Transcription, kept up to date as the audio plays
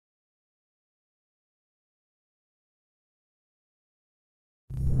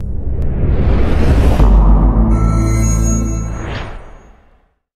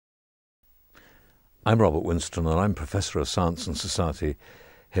I'm Robert Winston, and I'm Professor of Science and Society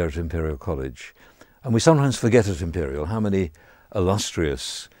here at Imperial College. And we sometimes forget at Imperial how many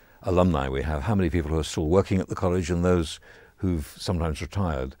illustrious alumni we have, how many people who are still working at the college and those who've sometimes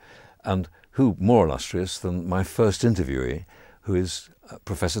retired, and who more illustrious than my first interviewee, who is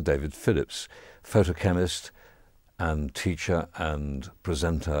Professor David Phillips, photochemist and teacher and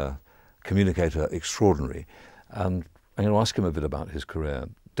presenter, communicator extraordinary. And I'm going to ask him a bit about his career.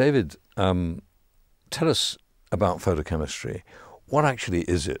 David, tell us about photochemistry. What actually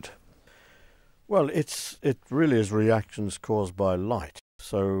is it? Well, it really is reactions caused by light.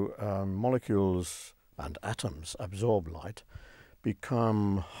 So molecules and atoms absorb light,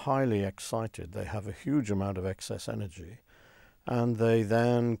 become highly excited. They have a huge amount of excess energy, and they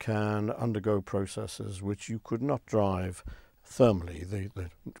then can undergo processes which you could not drive thermally, the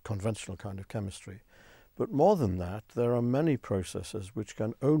conventional kind of chemistry. But more than that, there are many processes which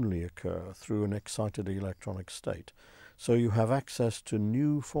can only occur through an excited electronic state. So you have access to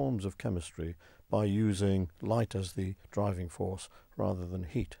new forms of chemistry by using light as the driving force rather than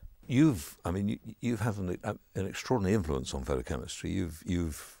heat. You've had an extraordinary influence on photochemistry.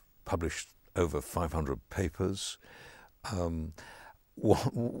 You've published over 500 papers.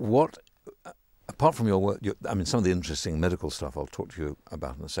 What apart from your work, some of the interesting medical stuff I'll talk to you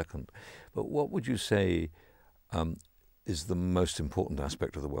about in a second, but what would you say is the most important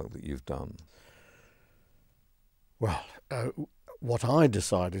aspect of the work that you've done? Well, what I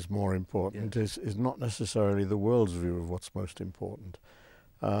decide is more important is not necessarily the world's view of what's most important.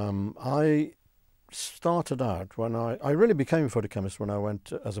 I started out when I really became a photochemist when I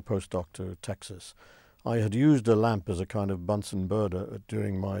went as a postdoc to Texas. I had used a lamp as a kind of Bunsen burner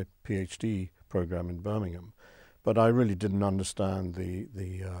during my PhD program in Birmingham, but I really didn't understand the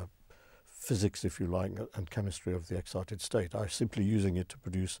physics, if you like, and chemistry of the excited state. I was simply using it to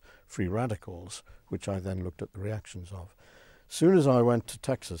produce free radicals, which I then looked at the reactions of. As soon as I went to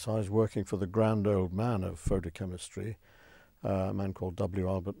Texas, I was working for the grand old man of photochemistry, a man called W.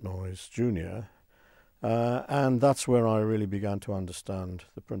 Albert Noyes, Jr., and that's where I really began to understand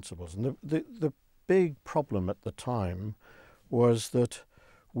the principles. And the big problem at the time was that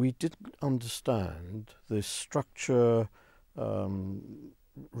we didn't understand the structure,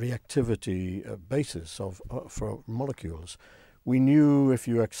 reactivity basis for molecules. We knew if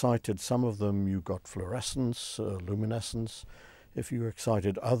you excited some of them, you got fluorescence, luminescence. If you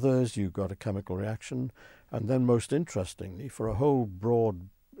excited others, you got a chemical reaction. And then most interestingly, for a whole broad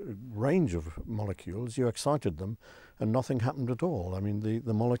range of molecules, you excited them and nothing happened at all. I mean,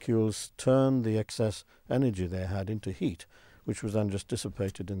 the molecules turned the excess energy they had into heat, which was then just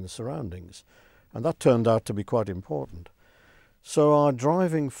dissipated in the surroundings. And that turned out to be quite important. So our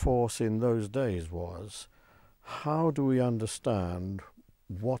driving force in those days was, how do we understand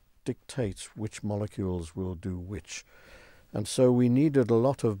what dictates which molecules will do which? And so we needed a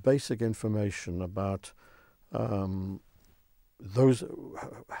lot of basic information about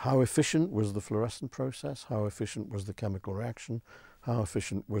how efficient was the fluorescent process, how efficient was the chemical reaction, how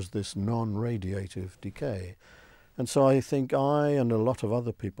efficient was this non-radiative decay. And so I think I and a lot of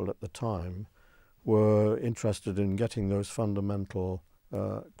other people at the time were interested in getting those fundamental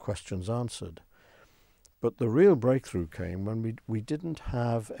questions answered. But the real breakthrough came when we didn't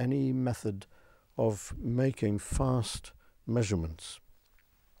have any method of making fast measurements.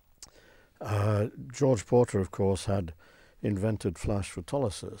 George Porter, of course, had invented flash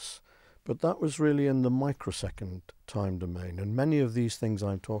photolysis, but that was really in the microsecond time domain. And many of these things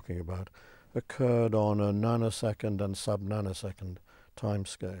I'm talking about occurred on a nanosecond and sub-nanosecond time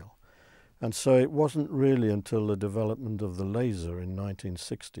scale. And so it wasn't really until the development of the laser in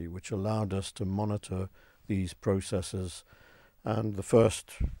 1960 which allowed us to monitor these processes. And the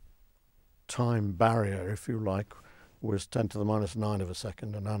first time barrier, if you like, was 10 to the minus 9 of a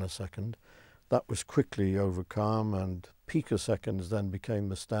second, a nanosecond. That was quickly overcome, and picoseconds then became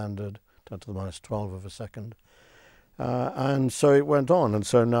the standard, 10 to the minus 12 of a second. And so it went on, and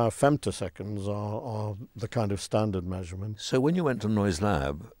so now femtoseconds are the kind of standard measurement. So when you went to Noyes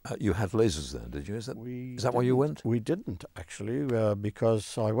Lab, you had lasers there, did you? Is that why you went? We didn't, actually,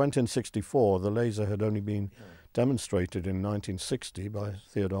 because I went in '64. The laser had only been demonstrated in 1960 by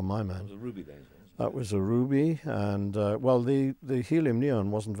Theodore Maiman. That was a ruby laser. That was a ruby, and the helium neon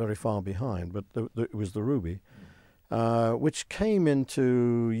wasn't very far behind, but it was the ruby. Which came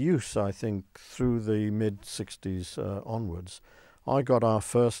into use, I think, through the mid-60s onwards. I got our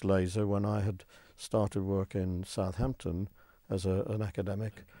first laser when I had started work in Southampton as an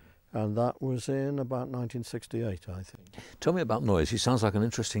academic, and that was in about 1968, I think. Tell me about Noyes. He sounds like an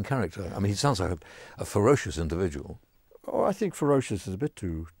interesting character. I mean, he sounds like a ferocious individual. Oh, I think ferocious is a bit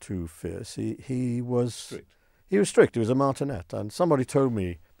too fierce. He was Strict. He was strict. He was a martinet, and somebody told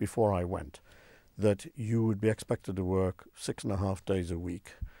me before I went that you would be expected to work 6.5 days a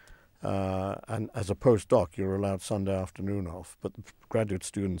week, and as a postdoc, you're allowed Sunday afternoon off. But the graduate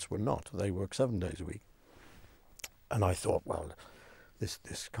students were not. They work 7 days a week. And I thought, well,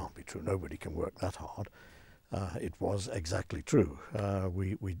 this can't be true. Nobody can work that hard. It was exactly true.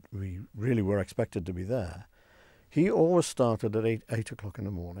 We really were expected to be there. He always started at 8 o'clock in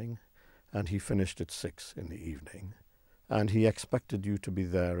the morning, and he finished at 6 in the evening. And he expected you to be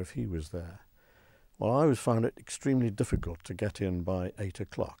there if he was there. Well, I always found it extremely difficult to get in by 8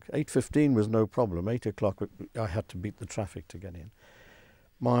 o'clock. 8:15 was no problem. 8 o'clock, I had to beat the traffic to get in.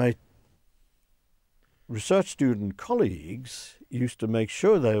 My research student colleagues used to make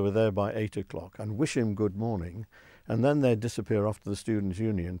sure they were there by 8 o'clock and wish him good morning, and then they'd disappear off to the Students'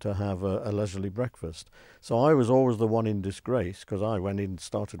 Union to have a leisurely breakfast. So I was always the one in disgrace because I went in and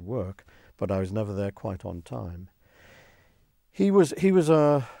started work, but I was never there quite on time. He was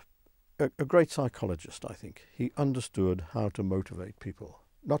a great psychologist, I think. He understood how to motivate people,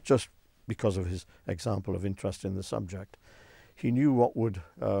 not just because of his example of interest in the subject. He knew what would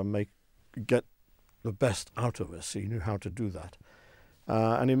get the best out of us. He knew how to do that.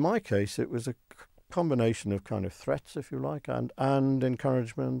 And in my case, it was a combination of kind of threats, if you like, and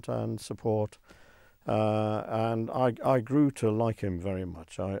encouragement and support. And I grew to like him very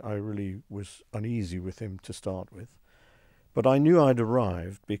much. I really was uneasy with him to start with. But I knew I'd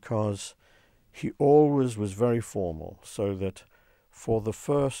arrived because he always was very formal, so that for the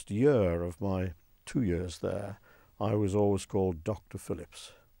first year of my 2 years there, I was always called Dr.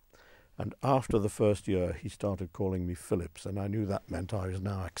 Phillips. And after the first year, he started calling me Phillips, and I knew that meant I was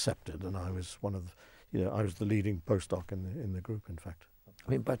now accepted, and I was I was the leading postdoc in the group, in fact.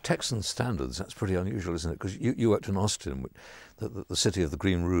 I mean, by Texan standards, that's pretty unusual, isn't it? Because you worked in Austin, the city of the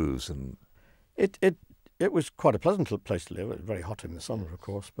green roofs, and it was quite a pleasant place to live. It was very hot in the summer, of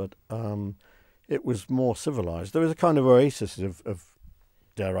course, but it was more civilized. There was a kind of oasis of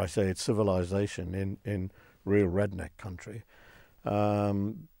dare I say it, civilization in real redneck country.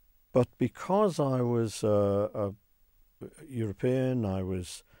 But because I was a European, I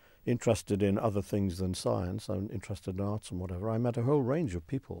was interested in other things than science. I'm interested in arts and whatever. I met a whole range of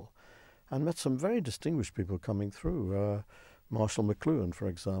people, and met some very distinguished people coming through. Marshall McLuhan, for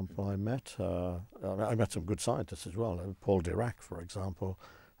example, I met some good scientists as well. Paul Dirac, for example,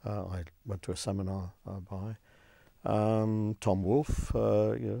 I went to a seminar by. Tom Wolfe,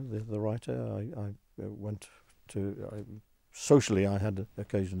 the writer, I went to. Socially, I had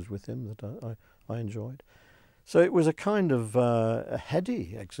occasions with him that I enjoyed. So it was a kind of a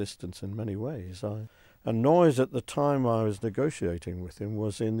heady existence in many ways. And Noyes, at the time I was negotiating with him,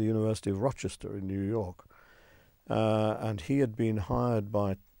 was in the University of Rochester in New York. And he had been hired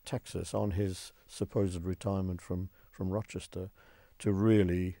by Texas on his supposed retirement from Rochester to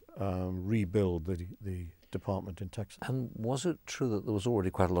really rebuild the department in Texas. And was it true that there was already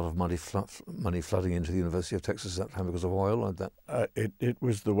quite a lot of money flooding into the University of Texas at that time because of oil like that? It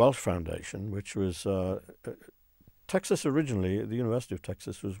was the Welsh Foundation, which was Texas originally. The University of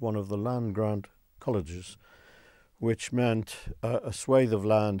Texas was one of the land-grant colleges, which meant a swathe of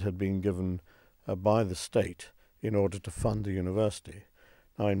land had been given by the state in order to fund the university.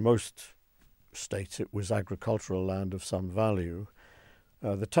 Now, in most states, it was agricultural land of some value.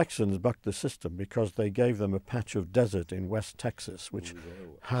 The Texans bucked the system because they gave them a patch of desert in West Texas, which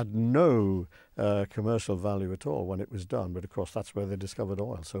had no commercial value at all when it was done. But of course, that's where they discovered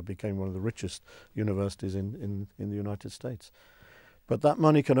oil, so it became one of the richest universities in the United States. But that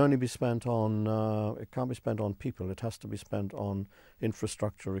money can only be spent on, it can't be spent on people. It has to be spent on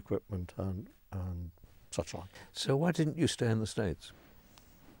infrastructure, equipment, and such like. So why didn't you stay in the States?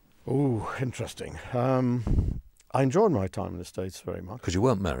 Oh, interesting. I enjoyed my time in the States very much. Because you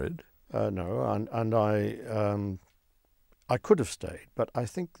weren't married? No, and I could have stayed, but I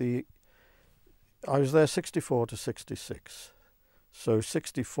think I was there 64 to 66. So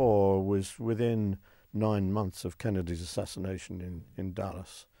 64 was within 9 months of Kennedy's assassination in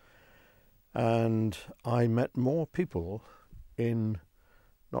Dallas. And I met more people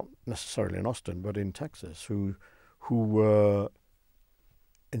not necessarily in Austin, but in Texas, who were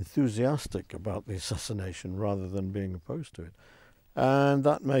enthusiastic about the assassination rather than being opposed to it. And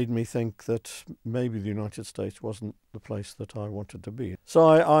that made me think that maybe the United States wasn't the place that I wanted to be. So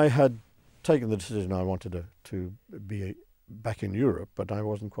I had taken the decision I wanted to be back in Europe, but I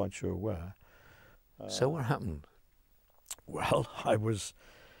wasn't quite sure where. So what happened? Well, it was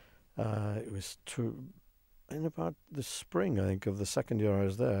in about the spring, I think, of the second year I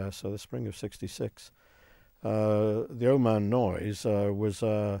was there, so the spring of 66. The old man Noyes was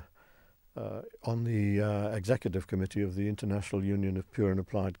on the executive committee of the International Union of Pure and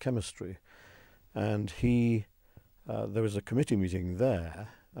Applied Chemistry, and there was a committee meeting there,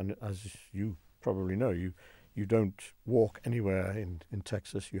 and as you probably know, you don't walk anywhere in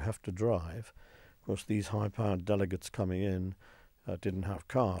Texas, you have to drive. Of course, these high-powered delegates coming in didn't have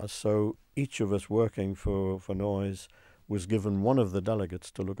cars, so each of us working for Noyes was given one of the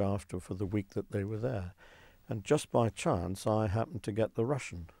delegates to look after for the week that they were there. And just by chance, I happened to get the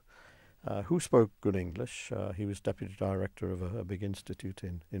Russian, who spoke good English. He was deputy director of a big institute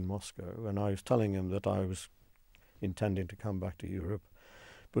in Moscow, and I was telling him that I was intending to come back to Europe,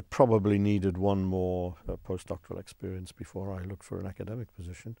 but probably needed one more postdoctoral experience before I looked for an academic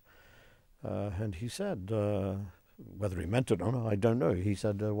position. And he said, whether he meant it or not, I don't know. He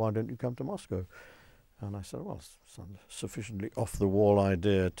said, why don't you come to Moscow? And I said, well, it's a sufficiently off-the-wall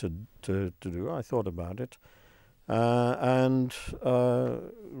idea to do. I thought about it and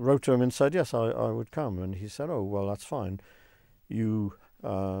wrote to him and said, yes, I would come. And he said, oh, well, that's fine. You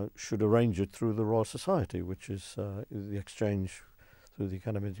should arrange it through the Royal Society, which is the exchange through the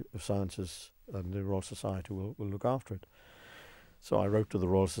Academy of Sciences, and the Royal Society will look after it. So I wrote to the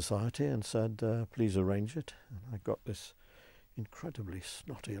Royal Society and said, please arrange it. And I got this incredibly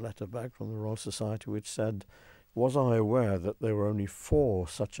snotty letter back from the Royal Society which said, was I aware that there were only 4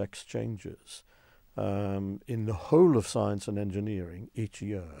 such exchanges in the whole of science and engineering each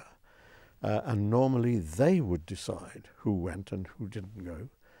year, and normally they would decide who went and who didn't go.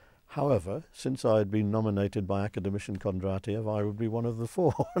 However, since I had been nominated by academician Kondratiev, I would be one of the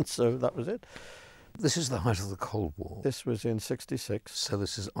 4, and so that was it. This is the height of the Cold War. This was in '66. So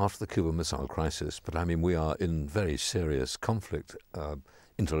this is after the Cuban Missile Crisis, but I mean we are in very serious conflict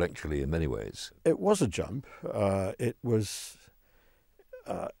intellectually in many ways. It was a jump. It was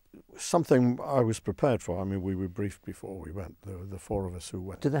something I was prepared for. I mean, we were briefed before we went, the 4 of us who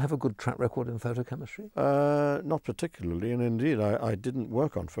went. Did they have a good track record in photochemistry? Not particularly, and indeed I didn't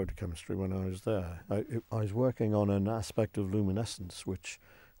work on photochemistry when I was there. I was working on an aspect of luminescence which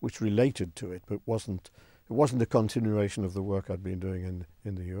related to it, but it wasn't a continuation of the work I'd been doing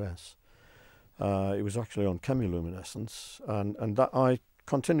in the US. It was actually on chemiluminescence, and that I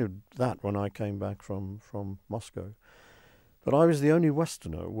continued that when I came back from Moscow. But I was the only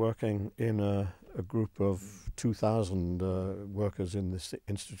Westerner working in a group of 2,000 workers in this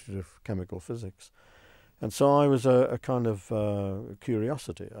Institute of Chemical Physics, and so I was a kind of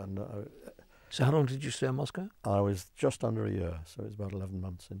curiosity. And so how long did you stay in Moscow? I was just under a year, so it was about 11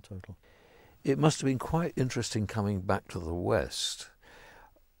 months in total. It must have been quite interesting coming back to the West.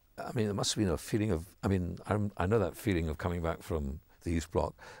 I mean, there must have been a feeling of, I mean, I know that feeling of coming back from the East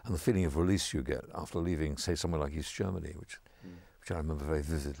Bloc and the feeling of release you get after leaving, say, somewhere like East Germany, which I remember very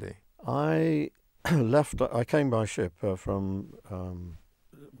vividly. I came by ship from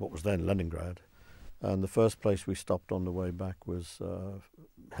what was then Leningrad, and the first place we stopped on the way back was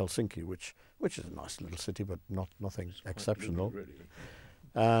Helsinki, which is a nice little city, but nothing exceptional. Really.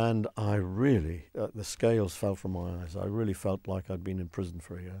 And I really, the scales fell from my eyes. I really felt like I'd been in prison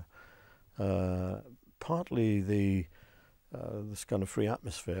for a year. Partly this kind of free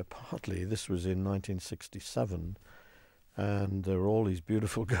atmosphere, partly this was in 1967, and there were all these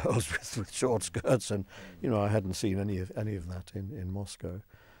beautiful girls with short skirts, and I hadn't seen any of that in Moscow.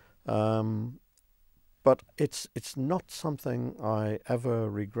 But it's not something I ever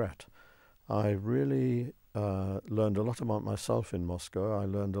regret. I really learned a lot about myself in Moscow. I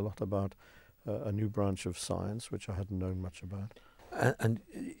learned a lot about a new branch of science, which I hadn't known much about. And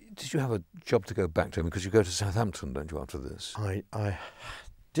did you have a job to go back to? Because you go to Southampton, don't you, after this? I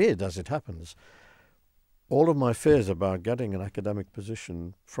did, as it happens. All of my fears about getting an academic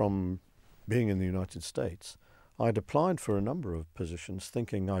position from being in the United States, I'd applied for a number of positions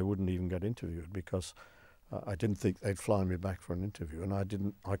thinking I wouldn't even get interviewed because I didn't think they'd fly me back for an interview, and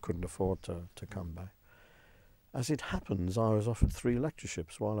I couldn't afford to come back. As it happens, I was offered 3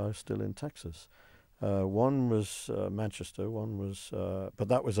 lectureships while I was still in Texas. One was Manchester, one was, but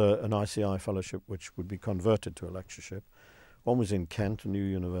that was an ICI fellowship which would be converted to a lectureship. One was in Kent, a new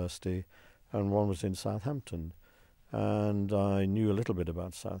university, and one was in Southampton. And I knew a little bit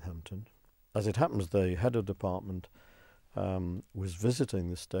about Southampton. As it happens, the head of department was visiting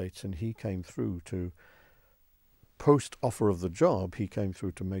the States, and he came through to, post-offer of the job, he came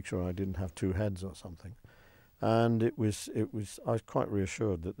through to make sure I didn't have 2 heads or something. And I was quite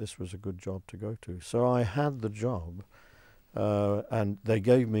reassured that this was a good job to go to. So I had the job, and they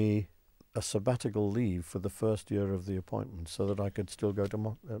gave me a sabbatical leave for the first year of the appointment so that I could still go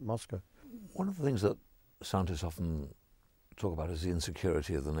to Moscow. One of the things that scientists often talk about is the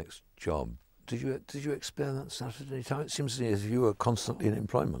insecurity of the next job. Did you experience that at any time? It seems to me as if you were constantly in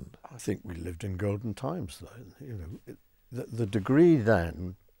employment. I think we lived in golden times, though. The degree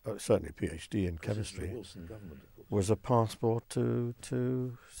then, certainly PhD in chemistry, The Wilson government, of course, was a passport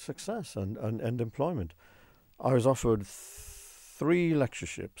to success and employment. I was offered 3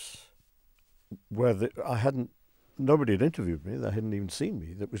 lectureships where nobody had interviewed me, they hadn't even seen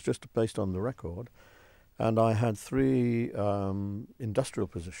me, that was just based on the record. And I had 3 industrial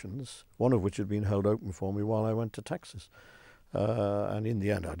positions, one of which had been held open for me while I went to Texas. And in the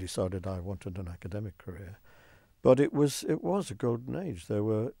end, I decided I wanted an academic career. But it was a golden age.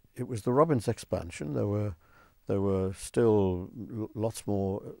 It was the Robbins expansion. There were still lots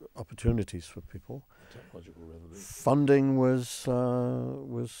more opportunities for people. technological revolution. Funding was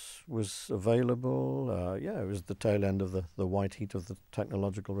available. It was the tail end of the white heat of the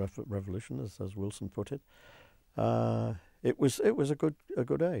technological revolution, as Wilson put it. It was a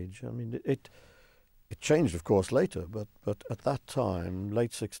good age. I mean, it changed, of course, later, but at that time,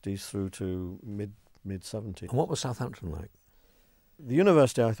 late 60s through to mid 70s. And what was Southampton like? The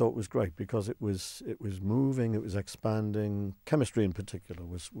university I thought was great because it was moving, it was expanding. Chemistry in particular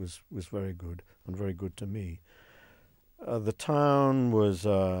was very good and very good to me. The town was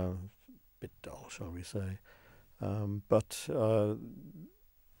a bit dull, shall we say, but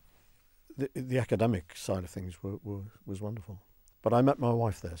the academic side of things was wonderful. But I met my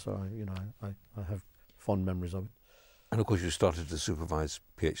wife there, so I have fond memories of it. And of course you started to supervise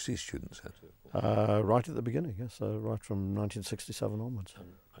PhD students, had you? Right at the beginning, yes, right from 1967 onwards.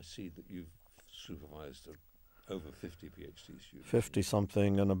 And I see that you've supervised over 50 PhD students.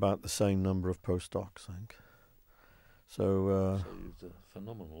 50-something and about the same number of postdocs, I think. So it's a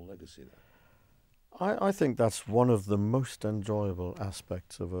phenomenal legacy there. I think that's one of the most enjoyable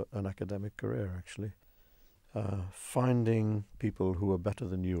aspects of an academic career, actually. Finding people who are better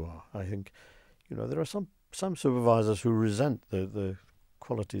than you are. I think, there are some supervisors who resent the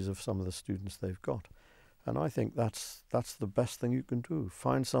qualities of some of the students they've got. And I think that's the best thing you can do.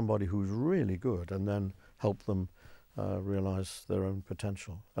 Find somebody who's really good and then help them realise their own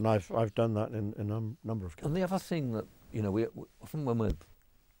potential. And I've done that in a number of cases. And the other thing that, we often when we're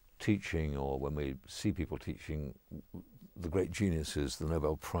teaching or when we see people teaching, the great geniuses, the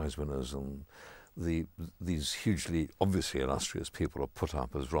Nobel Prize winners and these hugely, obviously illustrious people are put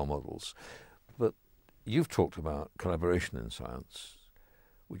up as role models. But you've talked about collaboration in science,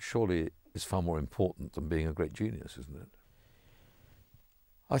 which surely is far more important than being a great genius, isn't it?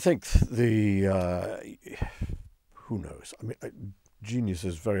 I think who knows? I mean,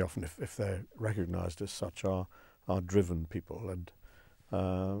 geniuses very often, if they're recognised as such, are driven people, and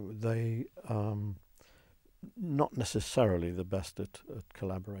they not necessarily the best at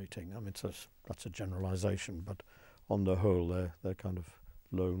collaborating. I mean, that's a generalisation, but on the whole, they're kind of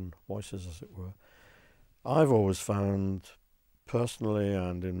lone voices, as it were. I've always found, personally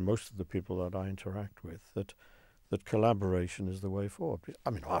and in most of the people that I interact with, that collaboration is the way forward. I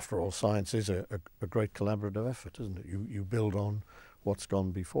mean, after all, science is a great collaborative effort, isn't it? You build on what's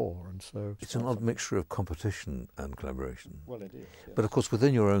gone before, and so it's an odd mixture of competition and collaboration. Well, it is. Yes. But of course,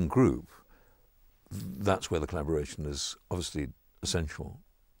 within your own group, that's where the collaboration is obviously essential.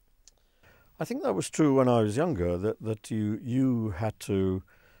 I think that was true when I was younger. That you had to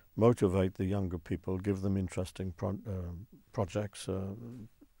motivate the younger people, give them interesting projects,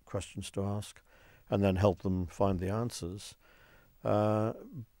 questions to ask, and then help them find the answers.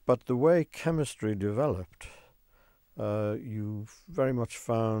 But the way chemistry developed, you very much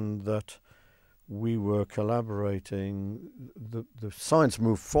found that we were collaborating. The science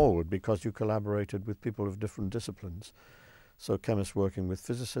moved forward because you collaborated with people of different disciplines. So chemists working with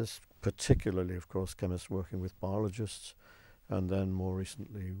physicists, particularly, of course, chemists working with biologists, and then more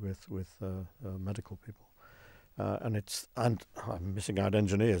recently with medical people. And I'm missing out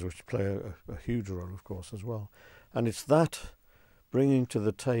engineers, which play a huge role, of course, as well. And it's that bringing to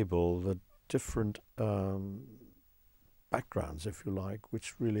the table the different backgrounds, if you like,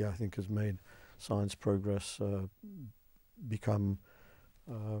 which really, I think, has made science progress become,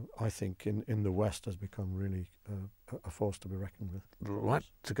 I think, in the West, has become really a force to be reckoned with. I'd like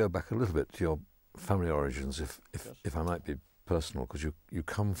to go back a little bit to your family origins, if I might be personal, because you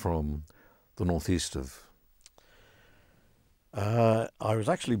come from the northeast of... I was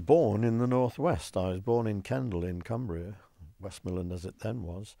actually born in the northwest. I was born in Kendal in Cumbria, Westmorland as it then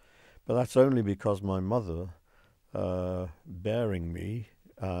was, but that's only because my mother, bearing me,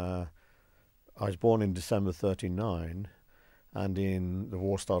 I was born in December 39, and the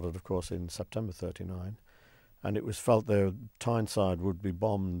war started, of course, in September 39, and it was felt the Tyneside would be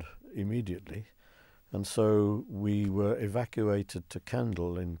bombed immediately. And so we were evacuated to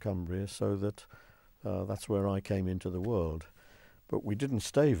Kendal in Cumbria, so that that's where I came into the world. But we didn't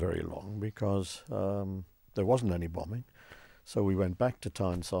stay very long because there wasn't any bombing. So we went back to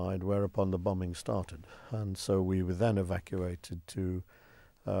Tyneside, whereupon the bombing started. And so we were then evacuated to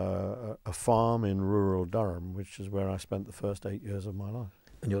a farm in rural Durham, which is where I spent the first 8 years of my life.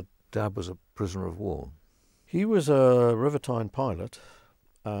 And your dad was a prisoner of war? He was a River Tyne pilot,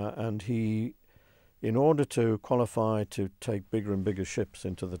 and he, in order to qualify to take bigger and bigger ships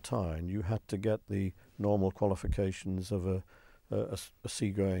into the Tyne, you had to get the normal qualifications of a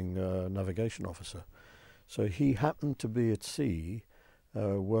seagoing navigation officer. So he happened to be at sea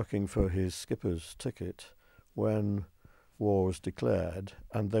working for his skipper's ticket when war was declared,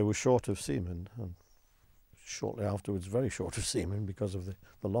 and they were short of seamen, and shortly afterwards very short of seamen because of the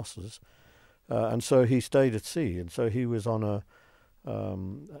losses. And so he stayed at sea, and so he was on a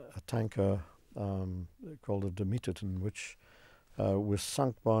tanker called the Demeterton, which was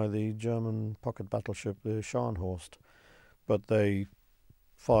sunk by the German pocket battleship, the Scharnhorst. But they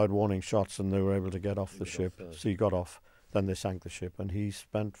fired warning shots and they were able to get off the ship. So he got off, then they sank the ship, and he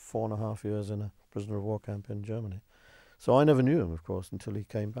spent 4.5 years in a prisoner of war camp in Germany. So I never knew him, of course, until he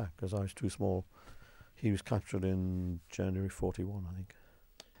came back, because I was too small. He was captured in January 41, I think.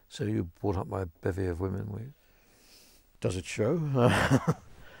 So you brought up by a bevy of women, were you? Does it show?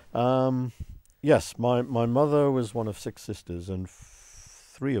 Yes, my mother was one of 6 sisters, and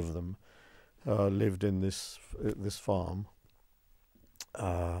 3 of them lived in this farm.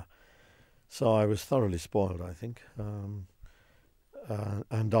 So I was thoroughly spoiled, I think.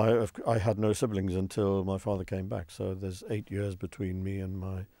 And I had no siblings until my father came back. So there's 8 years between me and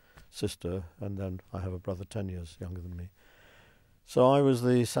my sister, and then I have a brother 10 years younger than me. So I was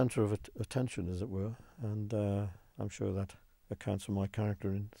the centre of attention, as it were, and I'm sure that accounts for my character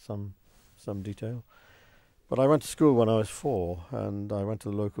in some detail. But I went to school when I was 4, and I went to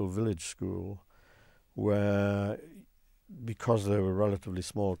the local village school where, because there were relatively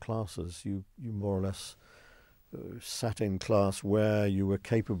small classes, you more or less sat in class where you were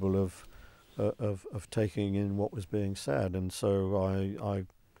capable of taking in what was being said. And so I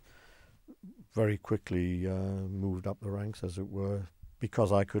very quickly moved up the ranks, as it were,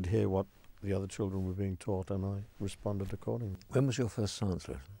 because I could hear what the other children were being taught, and I responded accordingly. When was your first science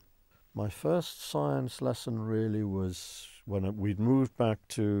lesson? My first science lesson really was when we'd moved back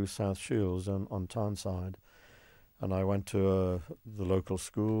to South Shields on Tyneside, and I went to the local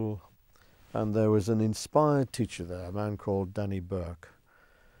school, and there was an inspired teacher there, a man called Danny Burke,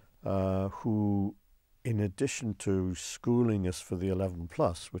 who, in addition to schooling us for the 11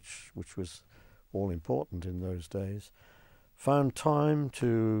 plus, which was all important in those days, found time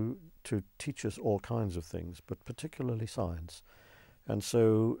to teach us all kinds of things, but particularly science. And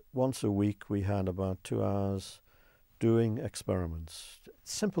so once a week we had about 2 hours doing experiments,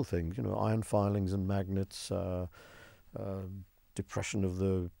 simple things, iron filings and magnets, depression of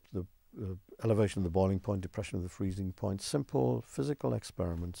the elevation of the boiling point, depression of the freezing point, simple physical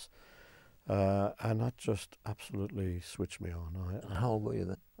experiments. And that just absolutely switched me on. How old were you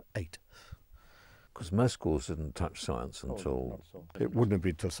then? 8. Because most schools didn't touch science until... It wouldn't have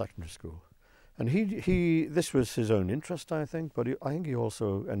been till secondary school. And this was his own interest, I think, but I think he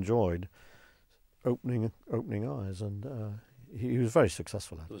also enjoyed opening eyes, and he was very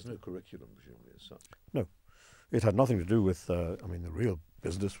successsul at it. There was no curriculum, presumably, as such? No. It had nothing to do with, the real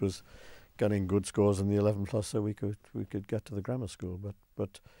business was getting good scores in the 11 plus so we could get to the grammar school.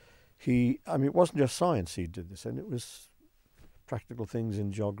 But it wasn't just science he did this, and it was practical things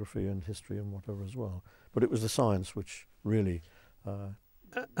in geography and history and whatever as well. But it was the science which really...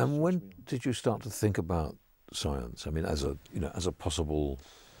 and when did you start to think about science? I mean, as a possible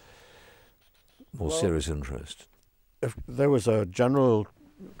more serious interest? There was a general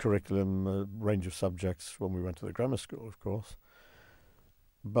curriculum, a range of subjects when we went to the grammar school, of course.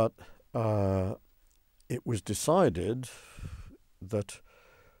 But it was decided that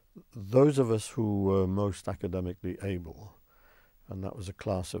those of us who were most academically able, and that was a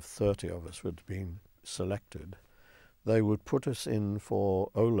class of 30 of us who had been selected, they would put us in for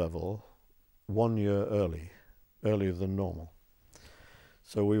O-level 1 year earlier than normal.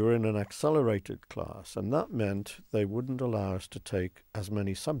 So we were in an accelerated class, and that meant they wouldn't allow us to take as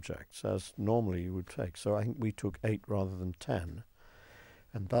many subjects as normally you would take. So I think we took 8 rather than 10,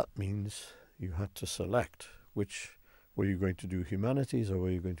 and that means you had to select which, were you going to do humanities or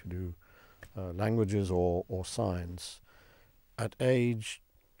were you going to do languages or science. At age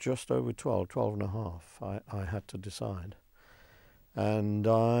just over 12 and a half, I had to decide. And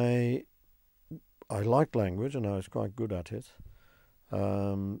I liked language, and I was quite good at it.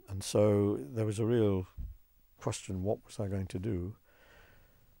 And so there was a real question, what was I going to do?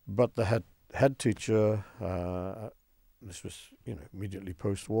 But the head teacher, this was immediately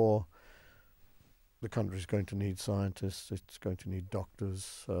post-war, the country's going to need scientists, it's going to need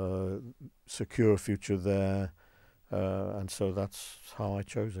doctors, secure future there, and so that's how I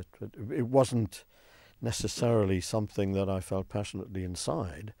chose it. It wasn't necessarily something that I felt passionately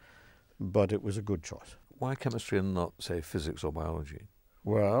inside, but it was a good choice. Why chemistry and not, say, physics or biology?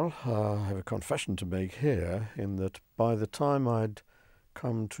 Well, I have a confession to make here, in that by the time I'd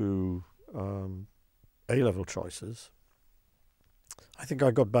come to A-level choices, I think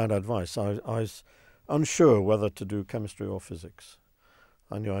I got bad advice. I was unsure whether to do chemistry or physics.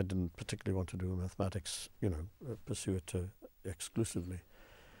 I knew I didn't particularly want to do mathematics, pursue it exclusively.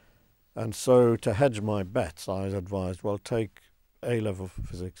 And so to hedge my bets, I was advised, well, take A-level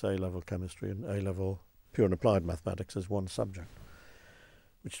physics, A-level chemistry, and A-level pure and applied mathematics as one subject,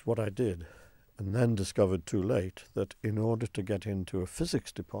 which is what I did, and then discovered too late that in order to get into a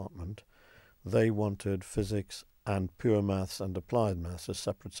physics department, they wanted physics and pure maths and applied maths as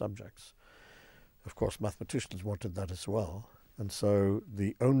separate subjects. Of course, mathematicians wanted that as well, and so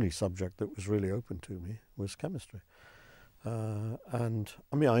the only subject that was really open to me was chemistry. And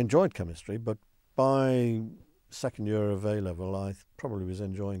I mean, I enjoyed chemistry, but by second year of A-level, I probably was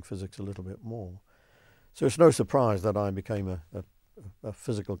enjoying physics a little bit more. So it's no surprise that I became a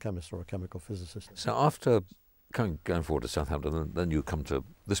physical chemist or a chemical physicist. So after going forward to Southampton, then you come to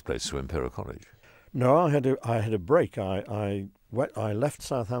this place, to Imperial College. No, I had a break. I left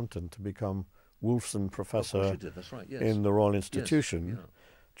Southampton to become Wolfson Professor That's right, yes. in the Royal Institution. Yes, yeah.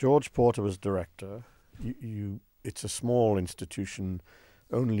 George Porter was director. It's a small institution,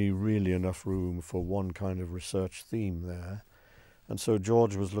 only really enough room for one kind of research theme there. And so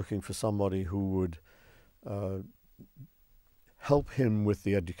George was looking for somebody who would help him with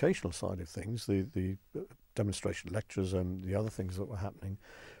the educational side of things, the demonstration lectures and the other things that were happening,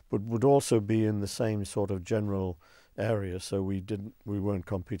 but would also be in the same sort of general area, so we weren't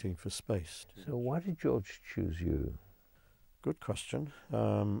competing for space. So why did George choose you? Good question.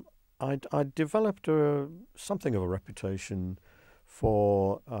 I developed something of a reputation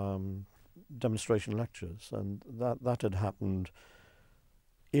for demonstration lectures, and that had happened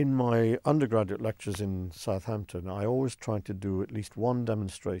in my undergraduate lectures in Southampton. I always tried to do at least one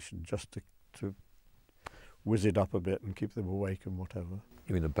demonstration just to whiz it up a bit and keep them awake and whatever.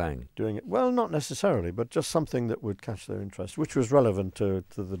 You mean a bang? Doing it, well, not necessarily, but just something that would catch their interest, which was relevant to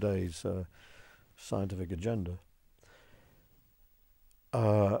the day's scientific agenda.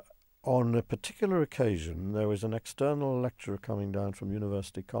 On a particular occasion, there was an external lecturer coming down from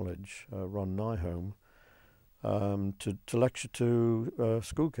University College, Ron Nyholm, to lecture to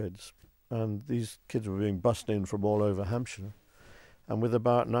school kids. And these kids were being bussed in from all over Hampshire. And with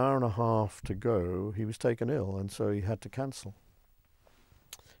about an hour and a half to go, he was taken ill, and so he had to cancel.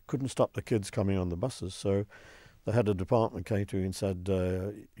 Couldn't stop the kids coming on the buses, so the head of department came to me and said,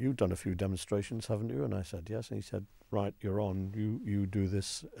 you've done a few demonstrations, haven't you? And I said, yes. And he said, right, you're on, you do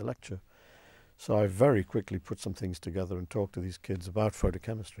this lecture. So I very quickly put some things together and talked to these kids about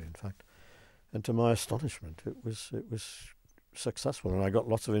photochemistry, in fact. And to my astonishment, it was successful, and I got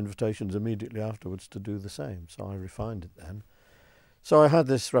lots of invitations immediately afterwards to do the same. So I refined it then. So I had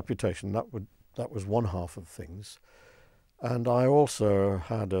this reputation. That was one half of things. And I also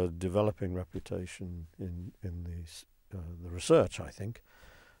had a developing reputation in the research, I think.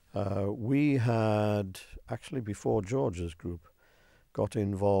 We had, actually before George's group, got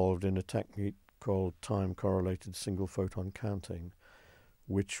involved in a technique called time-correlated single-photon counting,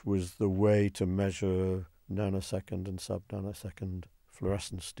 which was the way to measure nanosecond and sub-nanosecond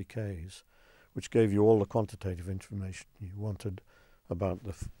fluorescence decays, which gave you all the quantitative information you wanted about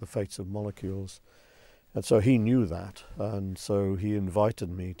the fates of molecules. And so he knew that, and so he invited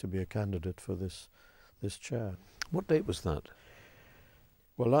me to be a candidate for this chair. What date was that?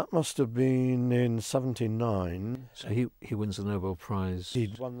 Well, that must have been in '79. So he wins the Nobel Prize.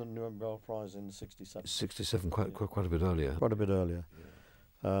 He won the Nobel Prize in '67. '67, quite a bit earlier. Quite a bit earlier.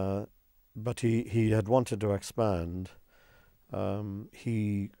 Yeah. But he had wanted to expand.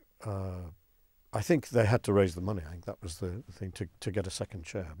 I think they had to raise the money. I think that was the thing, to get a second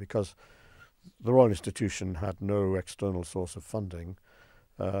chair, because the Royal Institution had no external source of funding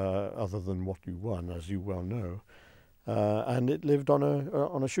other than what you won, as you well know, and it lived on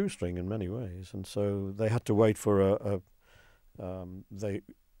a shoestring in many ways. And so they had to wait for they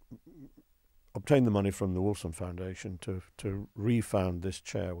obtained the money from the Wolfson Foundation to refound this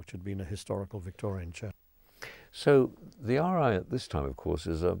chair, which had been a historical Victorian chair. So the RI at this time, of course,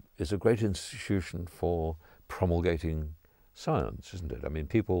 is a great institution for promulgating science, isn't it? I mean,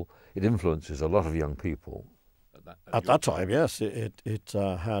 it influences a lot of young people. At that time, yes, it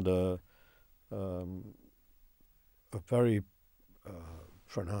had a very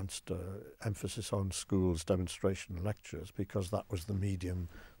pronounced emphasis on schools' demonstration lectures, because that was the medium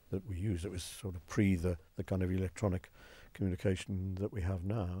that we used. It was sort of pre the kind of electronic communication that we have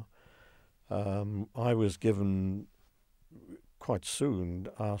now. I was given quite soon,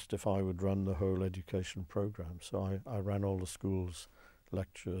 asked if I would run the whole education program. So I ran all the schools'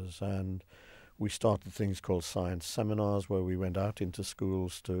 lectures, and we started things called science seminars, where we went out into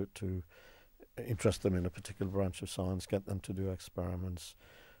schools to interest them in a particular branch of science, get them to do experiments.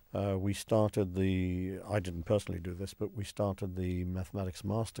 We started I didn't personally do this, but we started the mathematics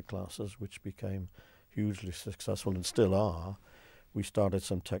master classes, which became hugely successful and still are. We started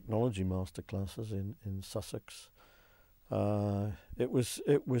some technology master classes in Sussex. It was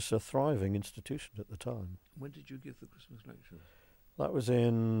a thriving institution at the time. When did you give the Christmas lecture? That was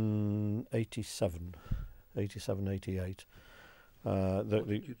in 87, 88.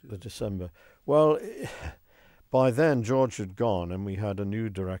 The December. Well, by then George had gone, and we had a new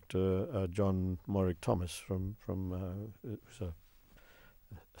director, John Morrig Thomas, from it was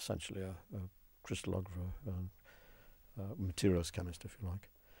essentially a crystallographer, materials chemist, if you like.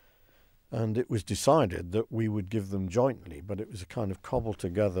 And it was decided that we would give them jointly, but it was a kind of cobbled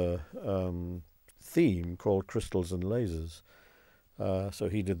together theme called Crystals and Lasers. So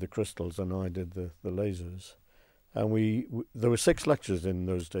he did the crystals and I did the lasers. And there were 6 lectures in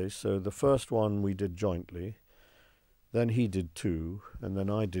those days. So the first one we did jointly, then he did 2, and then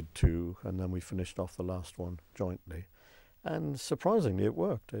I did 2, and then we finished off the last one jointly. And surprisingly, it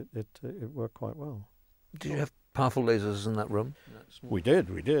worked. It worked quite well. Did you have powerful lasers in that room? We did.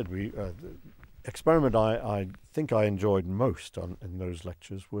 The experiment I think I enjoyed most in those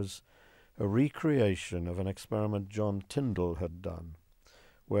lectures was a recreation of an experiment John Tyndall had done,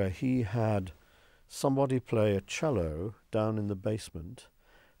 where he had somebody play a cello down in the basement,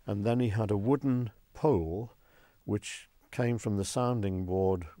 and then he had a wooden pole which came from the sounding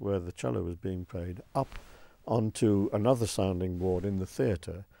board where the cello was being played up onto another sounding board in the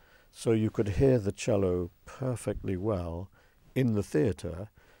theatre, so you could hear the cello perfectly well in the theatre,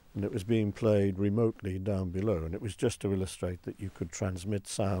 and it was being played remotely down below, and it was just to illustrate that you could transmit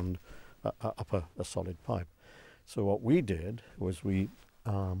sound up a solid pipe. So what we did was we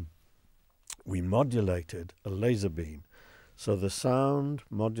modulated a laser beam. So the sound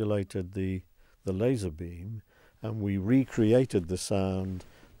modulated the laser beam, and we recreated the sound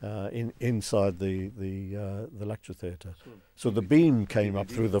inside the lecture theatre. So the beam came up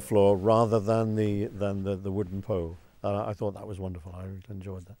through the floor rather than the wooden pole. I thought that was wonderful. I really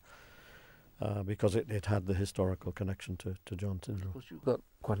enjoyed that. Because it had the historical connection to John Tyndall. Of course, you've got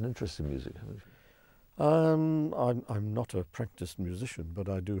quite an interest in music, haven't you? I'm not a practiced musician, but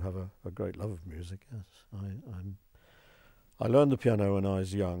I do have a great love of music. Yes, I learned the piano when I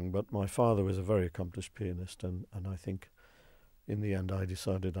was young, but my father was a very accomplished pianist, and I think in the end I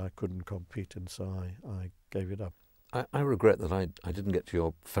decided I couldn't compete, and so I gave it up. I regret that I didn't get to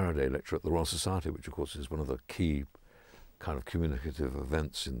your Faraday lecture at the Royal Society, which of course is one of the key kind of communicative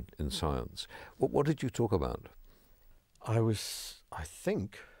events in science. What did you talk about? I was, I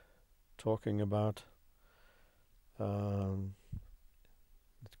think, talking about... it's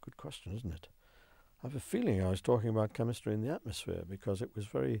a good question, isn't it? I have a feeling I was talking about chemistry in the atmosphere, because it was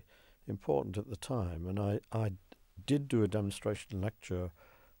very important at the time, and I did do a demonstration lecture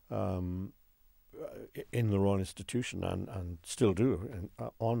in the Royal Institution, and still do,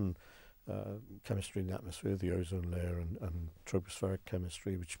 on chemistry in the atmosphere, the ozone layer, and tropospheric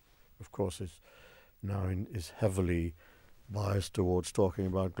chemistry, which of course is now is heavily biased towards talking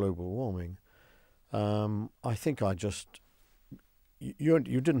about global warming. I think I just you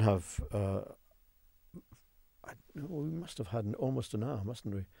didn't have we must have had almost an hour,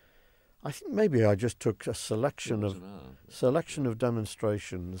 mustn't we? I think maybe I just took a selection of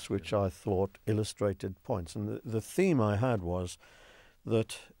demonstrations which I thought illustrated points, and the theme I had was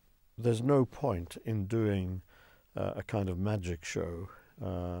that there's no point in doing a kind of magic show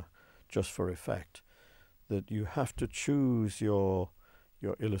just for effect. That you have to choose your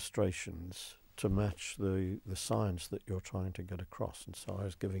illustrations to match the science that you're trying to get across, and so I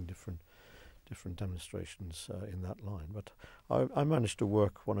was giving different demonstrations in that line. But I managed to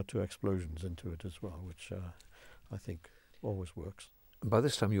work 1 or 2 explosions into it as well, which I think always works. And by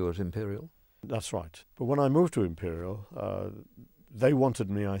this time you were at Imperial? That's right. But when I moved to Imperial, they wanted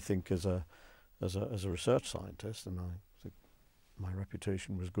me, I think, as a research scientist, and I think my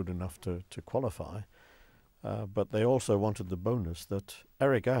reputation was good enough to qualify. But they also wanted the bonus that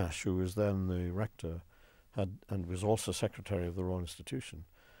Eric Ashe, who was then the rector, and was also secretary of the Royal Institution,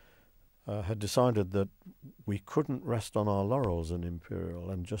 had decided that we couldn't rest on our laurels in Imperial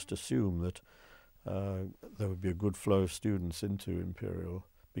and just assume that there would be a good flow of students into Imperial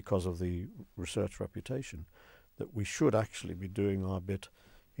because of the research reputation, that we should actually be doing our bit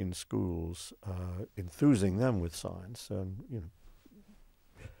in schools, enthusing them with science. And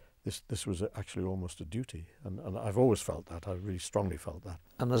this was actually almost a duty, and I've always felt that. I really strongly felt that.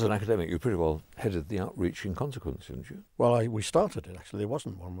 And as an academic, you pretty well headed the outreach in consequence, didn't you? Well, we started it actually. There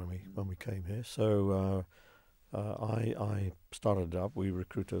wasn't one when we came here, so I started it up. We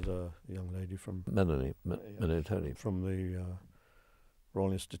recruited a young lady from Melanie Tony from the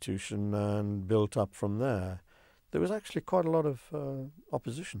Royal Institution and built up from there. There was actually quite a lot of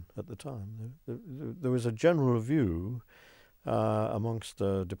opposition at the time. There was a general view amongst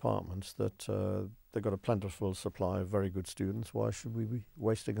departments that they got a plentiful supply of very good students. Why should we be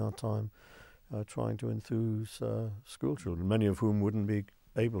wasting our time trying to enthuse school children, many of whom wouldn't be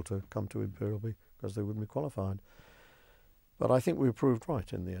able to come to Imperial because they wouldn't be qualified? But I think we were proved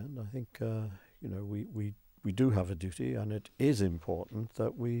right in the end. I think we do have a duty, and it is important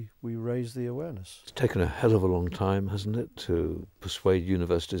that we raise the awareness. It's taken a hell of a long time, hasn't it, to persuade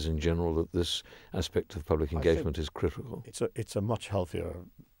universities in general that this aspect of public engagement is critical? It's a much healthier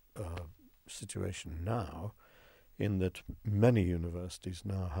situation now, in that many universities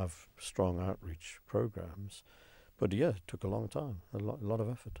now have strong outreach programs. But yeah, it took a long time, a lot of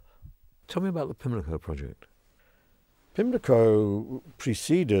effort. Tell me about the Pimlico project. Pimlico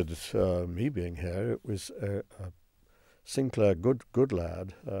preceded me being here. It was Sinclair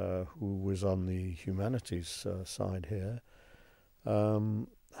Goodlad, who was on the humanities side here,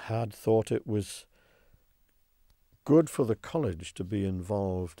 had thought it was good for the college to be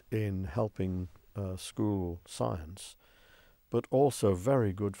involved in helping school science, but also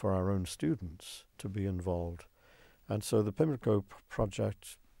very good for our own students to be involved. And so the Pimlico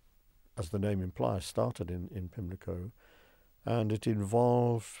project, as the name implies, started in Pimlico, and it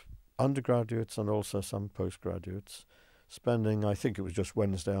involved undergraduates and also some postgraduates spending, I think it was just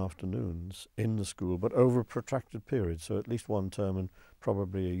Wednesday afternoons in the school, but over a protracted period, so at least one term and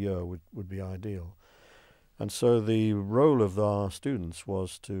probably a year would be ideal. And so the role of our students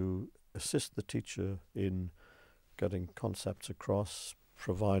was to assist the teacher in getting concepts across,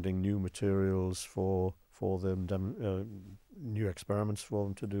 providing new materials for them, new experiments for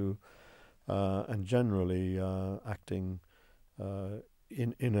them to do, and generally acting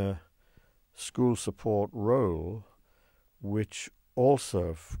in a school support role, which also,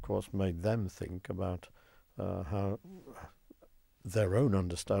 of course, made them think about how their own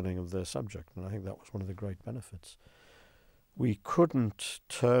understanding of their subject, and I think that was one of the great benefits. We couldn't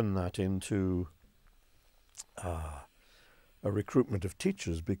turn that into a recruitment of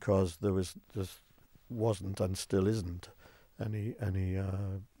teachers because there wasn't and still isn't any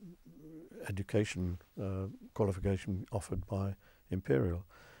education qualification offered by Imperial.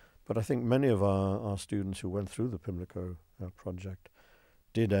 But I think many of our students who went through the Pimlico project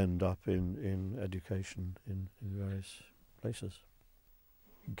did end up in education in various places.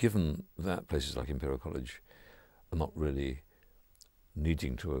 Given that places like Imperial College are not really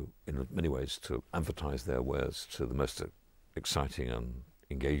needing to, in many ways, to advertise their wares to the most exciting and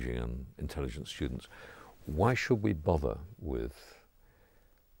engaging and intelligent students, why should we bother with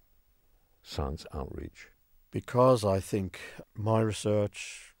science outreach? Because I think my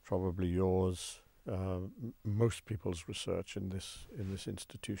research, probably yours, most people's research in this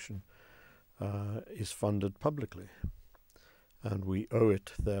institution is funded publicly, and we owe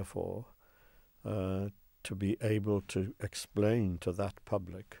it, therefore, to be able to explain to that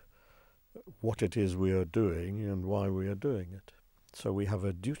public what it is we are doing and why we are doing it. So we have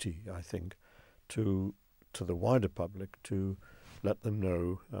a duty, I think, to the wider public to let them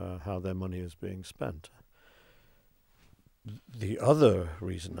know how their money is being spent. The other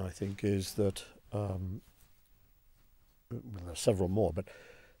reason, I think, is that well, there are several more, but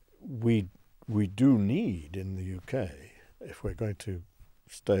we do need in the UK, if we're going to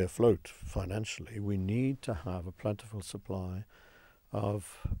stay afloat financially, we need to have a plentiful supply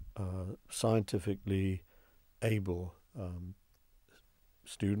of scientifically able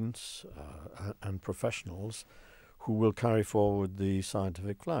students and professionals who will carry forward the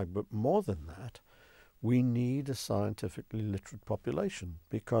scientific flag. But more than that, we need a scientifically literate population,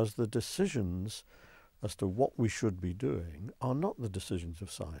 because the decisions as to what we should be doing are not the decisions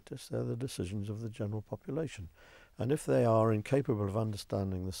of scientists, they're the decisions of the general population. And if they are incapable of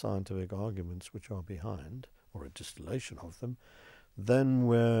understanding the scientific arguments which are behind, or a distillation of them, then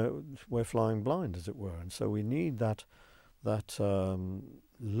we're flying blind, as it were. And so we need that that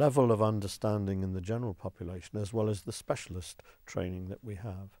level of understanding in the general population as well as the specialist training that we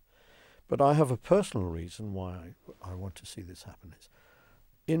have. But I have a personal reason why I want to see this happen. Is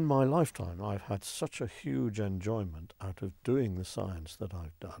in my lifetime I've had such a huge enjoyment out of doing the science that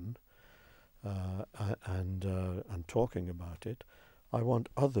I've done and talking about it. I want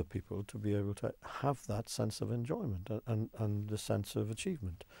other people to be able to have that sense of enjoyment and the sense of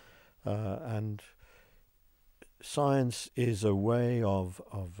achievement. And science is a way of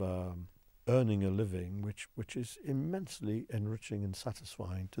earning a living which is immensely enriching and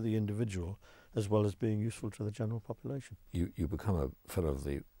satisfying to the individual as well as being useful to the general population. You become a fellow of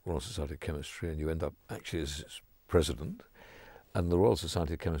the Royal Society of Chemistry and you end up actually as its president, and the Royal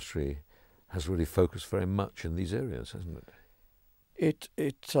Society of Chemistry has really focused very much in these areas, hasn't it?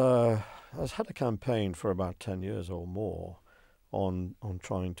 It has had a campaign for about 10 years or more on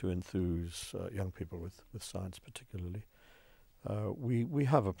trying to enthuse young people with science particularly. We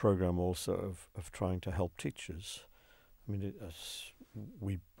have a program also of trying to help teachers. I mean, as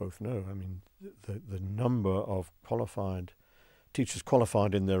we both know, I mean, the number of qualified teachers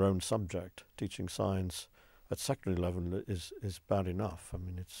qualified in their own subject, teaching science at secondary level is bad enough. I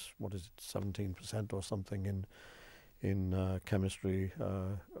mean, it's, what is it, 17% or something in chemistry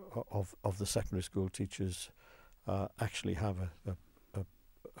of the secondary school teachers actually have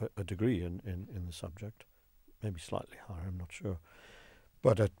a degree in the subject, maybe slightly higher, I'm not sure.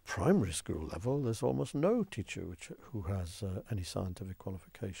 But at primary school level, there's almost no teacher who has any scientific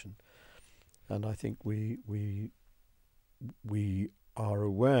qualification. And I think we are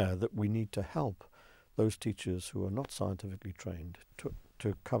aware that we need to help those teachers who are not scientifically trained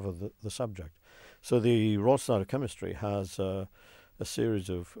to cover the subject. So the Royal Society of Chemistry has a series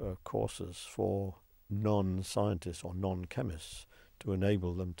of courses for non-scientists or non-chemists to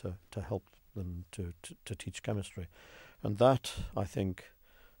enable them to help them to teach chemistry. And that, I think,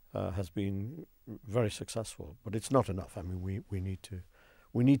 has been very successful. But it's not enough. I mean, we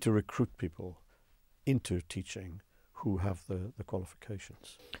need to recruit people into teaching who have the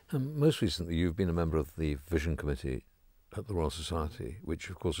qualifications. Most recently, you've been a member of the Vision Committee at the Royal Society, which,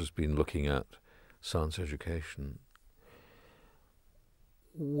 of course, has been looking at science education.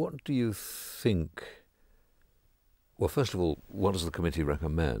 What do you think? Well, first of all, what does the committee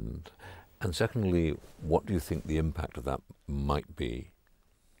recommend? And secondly, what do you think the impact of that might be?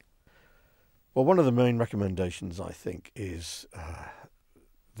 Well, one of the main recommendations, I think, is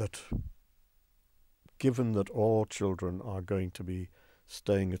that given that all children are going to be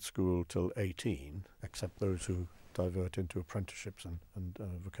staying at school till 18, except those who divert into apprenticeships and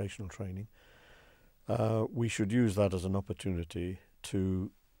vocational training, we should use that as an opportunity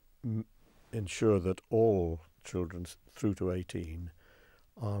to ensure that all children through to 18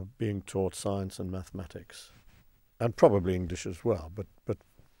 are being taught science and mathematics, and probably English as well. But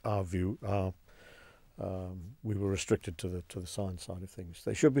our view, we were restricted to the science side of things.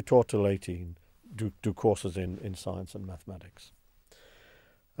 They should be taught till 18, do courses in science and mathematics.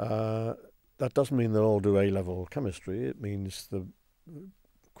 That doesn't mean they'll all do A-level chemistry. It means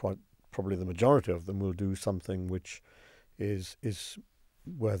quite probably the majority of them will do something which is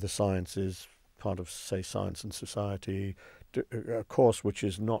where the science is part of, say, science and society, a course which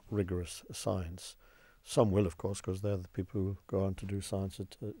is not rigorous science. Some will, of course, because they're the people who go on to do science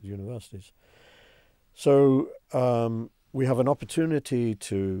at universities. So we have an opportunity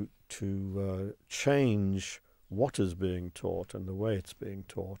to change what is being taught and the way it's being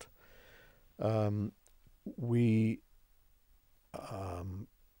taught. Let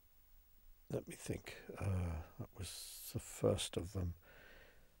me think. That was the first of them.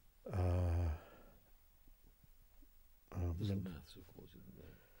 Maths, of course, isn't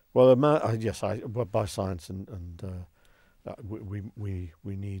there? Well, yes, by science and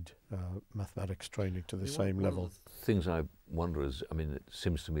we need mathematics training to the same level. One of the things I wonder is, I mean, it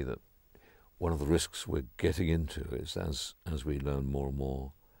seems to me that one of the risks we're getting into is as we learn more and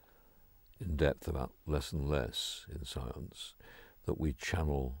more in depth about less and less in science, that we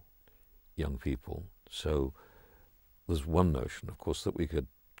channel young people. So there's one notion, of course, that we could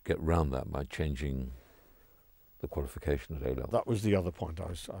get round that by changing the qualification at A-level. That was the other point I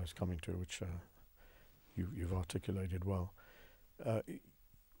was coming to, which you've articulated well.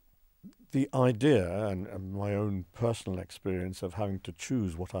 The idea and my own personal experience of having to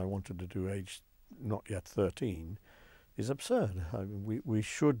choose what I wanted to do aged not yet 13 is absurd. I mean, we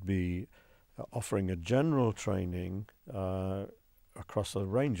should be offering a general training across a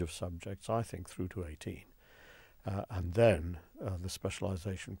range of subjects, I think, through to 18. And then the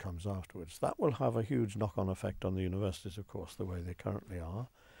specialisation comes afterwards. That will have a huge knock-on effect on the universities, of course, the way they currently are.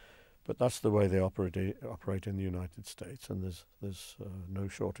 But that's the way they operate in the United States, and there's no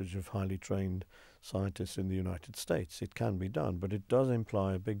shortage of highly trained scientists in the United States. It can be done, but it does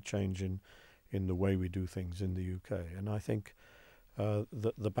imply a big change in the way we do things in the UK. And I think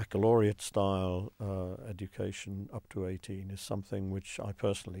the baccalaureate style education up to 18 is something which I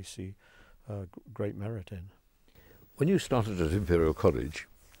personally see great merit in. When you started at Imperial College,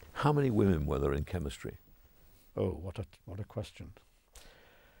 how many women were there in chemistry? Oh, what a question.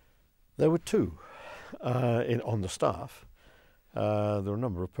 There were two on the staff. There were a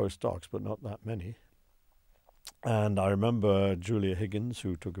number of postdocs, but not that many. And I remember Julia Higgins,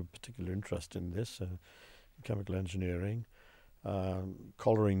 who took a particular interest in this, chemical engineering,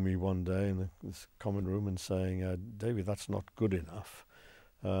 collaring me one day in this common room and saying, "David, that's not good enough.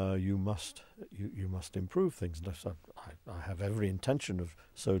 You must improve things." And I said, I have every intention of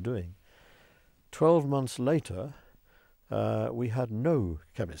so doing. 12 months later, we had no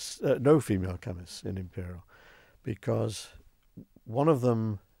female chemists in Imperial, because one of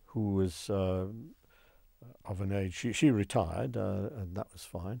them, who was of an age, she retired, and that was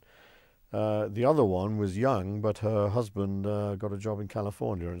fine. The other one was young, but her husband got a job in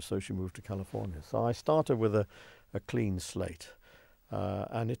California, and so she moved to California. So I started with a clean slate,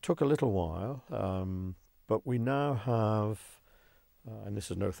 and it took a little while, but we now have, and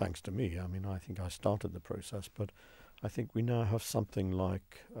this is no thanks to me, I mean, I think I started the process, but I think we now have something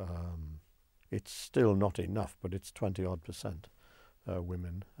like, it's still not enough, but it's 20-odd%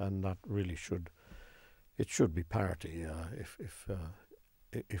 women, and that really should be parity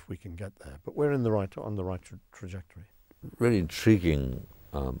if we can get there. But we're on the right trajectory. Really intriguing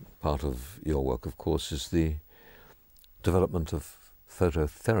part of your work, of course, is the development of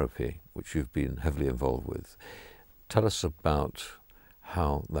phototherapy, which you've been heavily involved with. Tell us about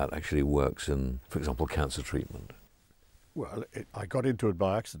how that actually works in, for example, cancer treatment. Well, I got into it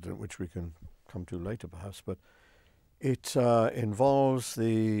by accident, which we can come to later perhaps, but it involves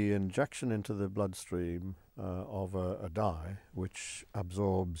the injection into the bloodstream of a dye which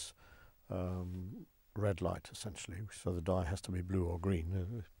absorbs red light, essentially. So the dye has to be blue or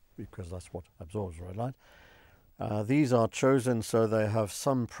green because that's what absorbs red light. These are chosen so they have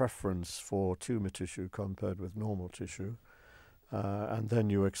some preference for tumour tissue compared with normal tissue, and then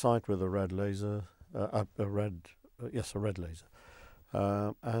you excite with a red laser, a red laser.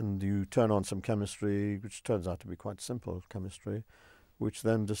 And you turn on some chemistry, which turns out to be quite simple chemistry, which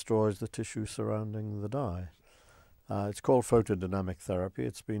then destroys the tissue surrounding the dye. It's called photodynamic therapy.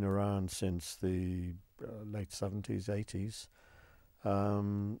 It's been around since the late 70s, 80s.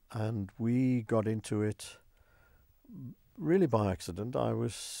 And we got into it really by accident. I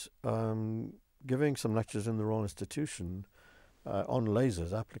was giving some lectures in the Royal Institution on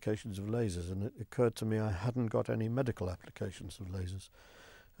lasers, applications of lasers, and it occurred to me I hadn't got any medical applications of lasers.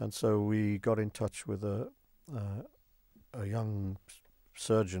 And so we got in touch with a young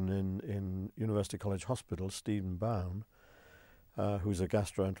surgeon in University College Hospital, Stephen Bown, who's a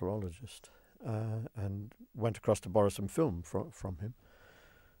gastroenterologist, and went across to borrow some film from him.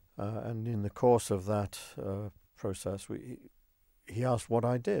 And in the course of that process, he asked what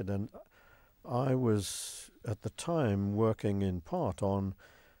I did, and I was at the time working in part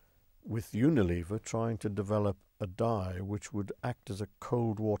with Unilever, trying to develop a dye which would act as a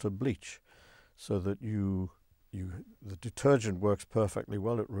cold water bleach, so that the detergent works perfectly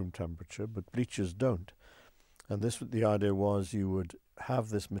well at room temperature, but bleaches don't. And the idea was you would have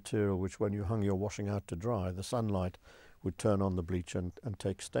this material which, when you hung your washing out to dry, the sunlight would turn on the bleach and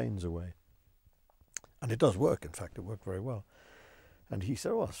take stains away. And it does work. In fact, it worked very well. And he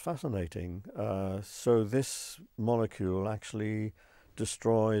said, "Oh, it's fascinating. So this molecule actually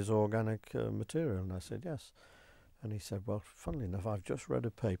destroys organic material?" And I said, "Yes." And he said, "Well, funnily enough, I've just read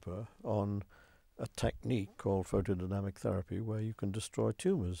a paper on a technique called photodynamic therapy where you can destroy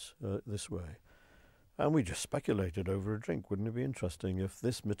tumours this way." And we just speculated over a drink. Wouldn't it be interesting if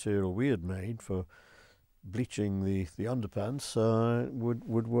this material we had made for bleaching the underpants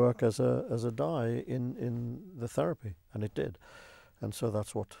would work as a dye in the therapy? And it did. And so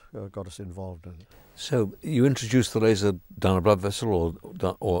that's what got us involved in it. So you introduced the laser down a blood vessel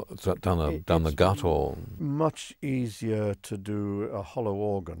or down the gut, or? Much easier to do a hollow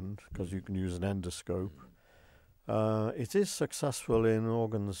organ because you can use an endoscope. It is successful in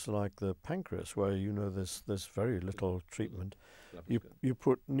organs like the pancreas, where there's very little treatment. You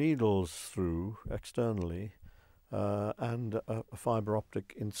put needles through externally and a fibre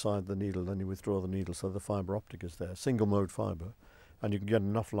optic inside the needle, then you withdraw the needle so the fibre optic is there, single mode fibre. And you can get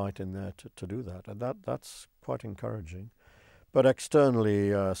enough light in there to do that. And that's quite encouraging. But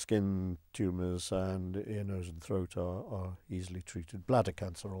externally, skin tumours and ear, nose and throat are easily treated. Bladder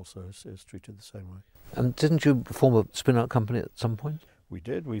cancer also is treated the same way. And didn't you form a spin-out company at some point? We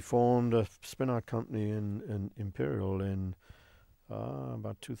did. We formed a spin-out company in Imperial in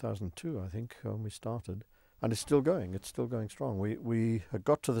about 2002, I think, when we started. And it's still going. It's still going strong. We had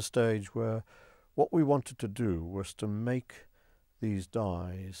got to the stage where what we wanted to do was to make these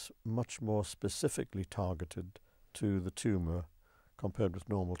dyes much more specifically targeted to the tumour compared with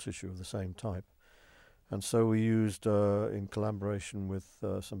normal tissue of the same type. And so we used, in collaboration with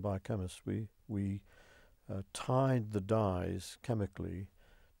some biochemists, we tied the dyes chemically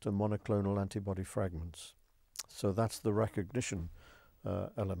to monoclonal antibody fragments. So that's the recognition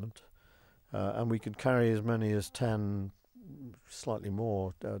element. And we could carry as many as 10, slightly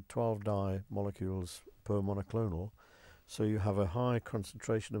more, 12 dye molecules per monoclonal. So you have a high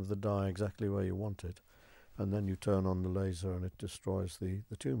concentration of the dye exactly where you want it. And then you turn on the laser and it destroys the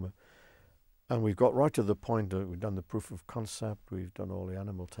tumour. And we've got right to the point that we've done the proof of concept, we've done all the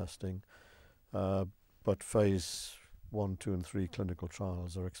animal testing, but phase 1, 2 and 3 clinical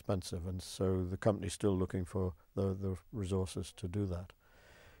trials are expensive, and so the company's still looking for the resources to do that.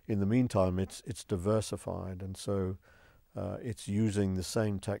 In the meantime, it's diversified, and so it's using the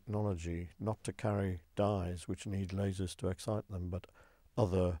same technology, not to carry dyes which need lasers to excite them, but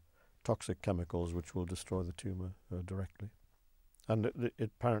other toxic chemicals which will destroy the tumour directly. And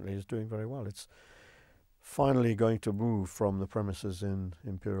it apparently is doing very well. It's finally going to move from the premises in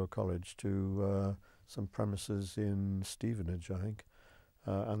Imperial College to some premises in Stevenage, I think.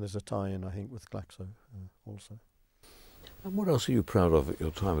 And there's a tie-in, I think, with Glaxo also. And what else are you proud of at your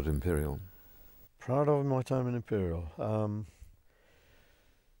time at Imperial? Proud of my time in Imperial?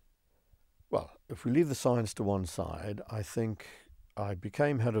 Well, if we leave the science to one side, I think I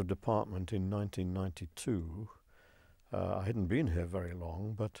became head of department in 1992. I hadn't been here very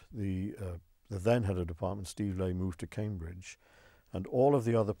long, but the then head of department, Steve Lay, moved to Cambridge, and all of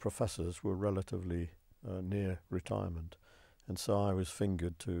the other professors were relatively near retirement, and so I was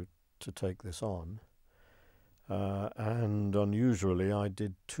fingered to take this on. And unusually, I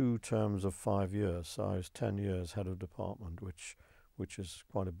did 2 terms of 5 years, so I was 10 years head of department, which is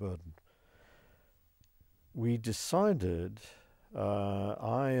quite a burden. We decided,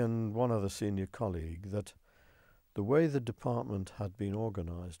 I and one other senior colleague, that the way the department had been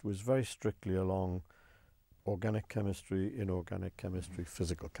organised was very strictly along organic chemistry, inorganic chemistry,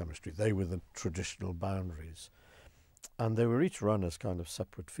 physical chemistry. They were the traditional boundaries. And they were each run as kind of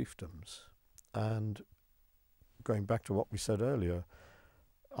separate fiefdoms. And going back to what we said earlier,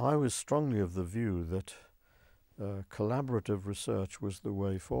 I was strongly of the view that collaborative research was the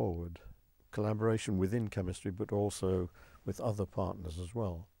way forward. Collaboration within chemistry, but also with other partners as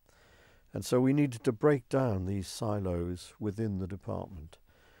well. And so we needed to break down these silos within the department.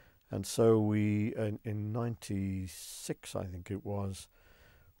 And so we, in 96, I think it was,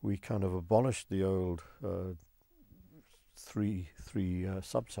 we kind of abolished the old three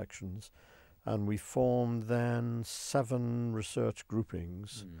subsections, and we formed then 7 research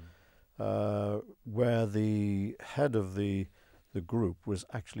groupings where the head of the group was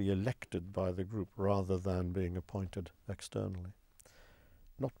actually elected by the group rather than being appointed externally.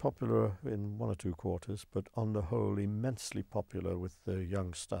 Not popular in 1 or 2 quarters, but on the whole immensely popular with the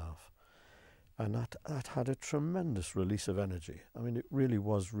young staff. And that had a tremendous release of energy. I mean, it really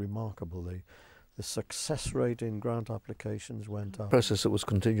was remarkable. The success rate in grant applications went up. Process that was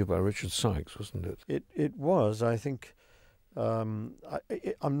continued by Richard Sykes, wasn't it? It was. I think, I'm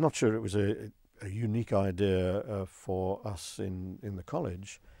not sure it was a unique idea for us in the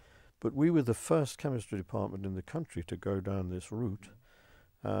college, but we were the first chemistry department in the country to go down this route.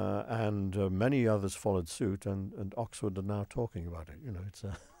 And many others followed suit, and Oxford are now talking about it. You know, it's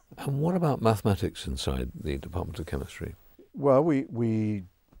a And what about mathematics inside the Department of Chemistry? Well, we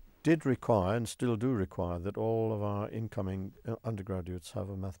did require, and still do require, that all of our incoming undergraduates have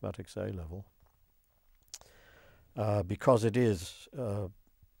a mathematics A level, because it is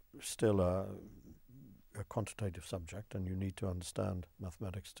still a quantitative subject, and you need to understand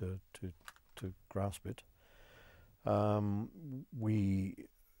mathematics to grasp it. We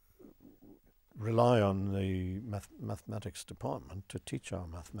rely on the mathematics department to teach our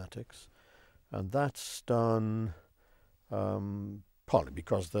mathematics, and that's done partly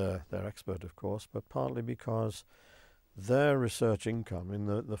because they're expert, of course, but partly because their research income in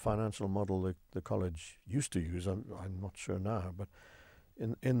the financial model the college used to use, I'm not sure now, but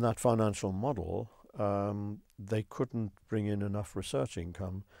in that financial model, they couldn't bring in enough research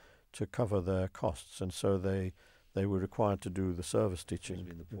income to cover their costs, and so they they were required to do the service teaching.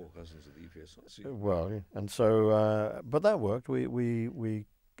 The poor cousins of the EPS. Well, yeah. And so, but that worked. We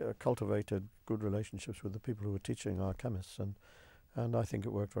cultivated good relationships with the people who were teaching our chemists, and I think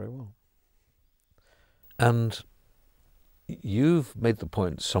it worked very well. And you've made the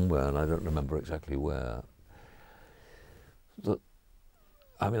point somewhere, and I don't remember exactly where, that,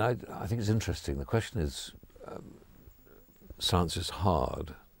 I mean, I think it's interesting. The question is, science is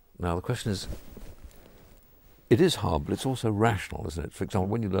hard. Now, the question is, it is hard, but it's also rational, isn't it? For example,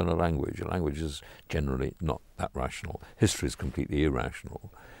 when you learn a language is generally not that rational. History is completely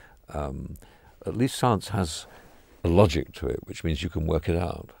irrational. At least science has a logic to it, which means you can work it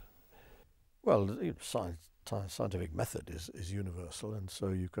out. Well, scientific method is universal, and so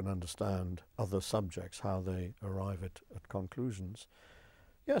you can understand other subjects, how they arrive at conclusions.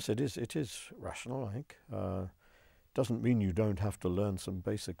 Yes, it is rational, I think. Doesn't mean you don't have to learn some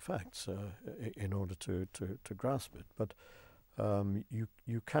basic facts in order to grasp it, but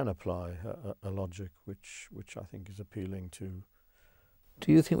you can apply a logic which I think is appealing to.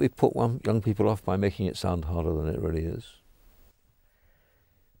 Do you think we put young people off by making it sound harder than it really is?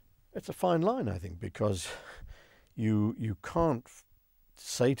 It's a fine line, I think, because you can't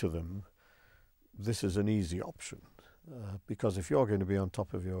say to them, this is an easy option, because if you're going to be on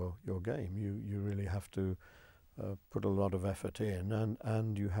top of your game, you really have to put a lot of effort in,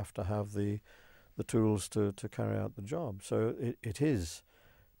 and you have to have the tools to carry out the job. So it is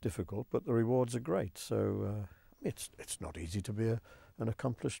difficult, but the rewards are great. So it's not easy to be an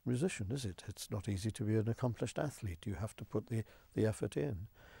accomplished musician, is it? It's not easy to be an accomplished athlete. You have to put the effort in.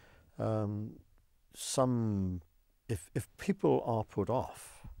 If people are put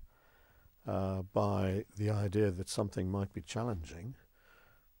off by the idea that something might be challenging,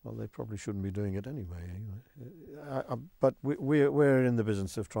 well, they probably shouldn't be doing it anyway. But we're in the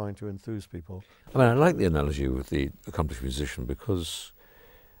business of trying to enthuse people. I mean, I like the analogy with the accomplished musician, because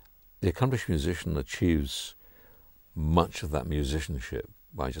the accomplished musician achieves much of that musicianship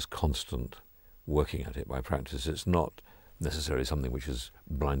by just constant working at it, by practice. It's not necessarily something which is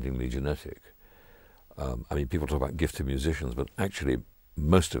blindingly genetic. I mean, people talk about gifted musicians, but actually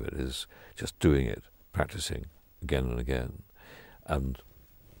most of it is just doing it, practicing again and again. And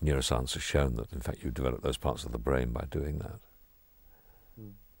neuroscience has shown that, in fact, you develop those parts of the brain by doing that.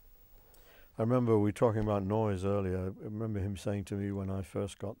 I remember we were talking about noise earlier. I remember him saying to me when I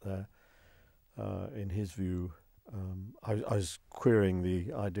first got there, in his view, I was querying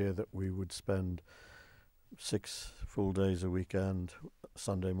the idea that we would spend 6 full days a weekend,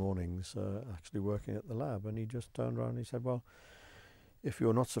 Sunday mornings, actually working at the lab. And he just turned around and he said, well, if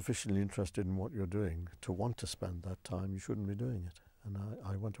you're not sufficiently interested in what you're doing to want to spend that time, you shouldn't be doing it. And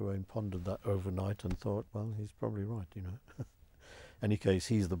I went away and pondered that overnight and thought, well, he's probably right, you know. Any case,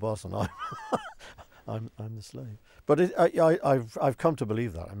 he's the boss and I'm the slave. But I've come to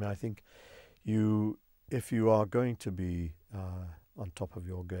believe that. I mean, I think if you are going to be on top of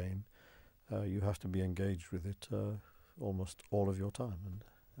your game, you have to be engaged with it almost all of your time. And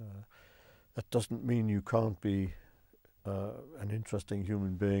that doesn't mean you can't be an interesting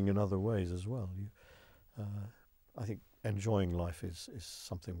human being in other ways as well. I think enjoying life is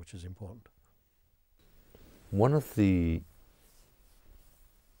something which is important. One of the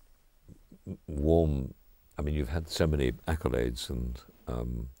I mean, you've had so many accolades and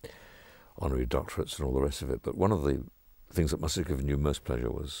honorary doctorates and all the rest of it, but one of the things that must have given you most pleasure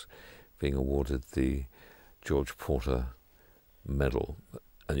was being awarded the George Porter Medal,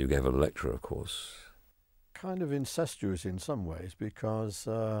 and you gave a lecture, of course. Kind of incestuous in some ways, because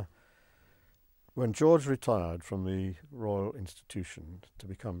when George retired from the Royal Institution to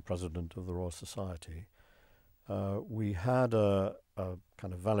become president of the Royal Society, we had a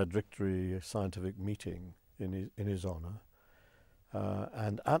kind of valedictory scientific meeting in his honour,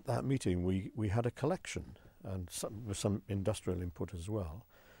 and at that meeting we had a collection, and with some industrial input as well,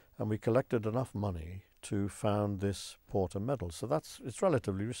 and we collected enough money to found this Porter Medal. So it's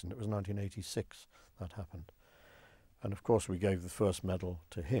relatively recent. It was 1986 that happened, and of course we gave the first medal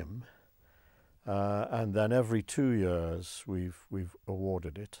to him, and then every 2 years we've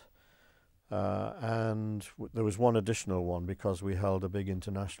awarded it. And there was one additional one because we held a big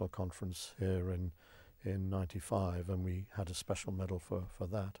international conference here in 95, and we had a special medal for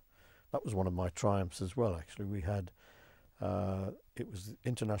that. That was one of my triumphs as well, actually. We had, it was the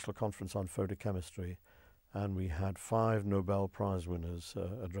International Conference on Photochemistry, and we had 5 Nobel Prize winners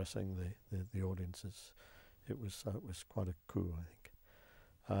addressing the audiences. It was quite a coup, I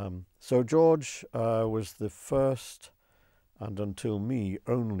think. So George was the first, and until me,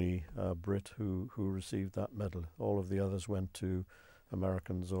 only Brit who received that medal. All of the others went to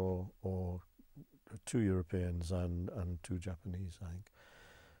Americans or two Europeans and two Japanese, I think.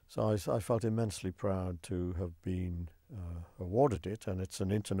 So I felt immensely proud to have been awarded it, and it's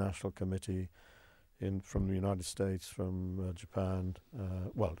an international committee from the United States, from Japan,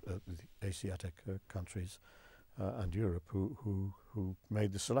 the Asiatic countries, and Europe, who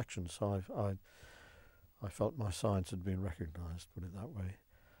made the selection. So I felt my science had been recognised, put it that way.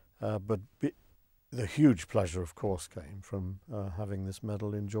 But the huge pleasure, of course, came from having this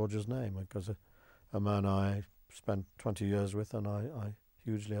medal in George's name, because a man I spent 20 years with and I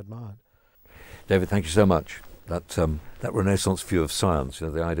hugely admired. David, thank you so much. That Renaissance view of science,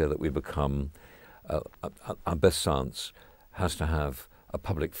 the idea that we become our best science has to have a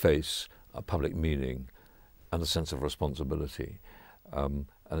public face, a public meaning, and a sense of responsibility. And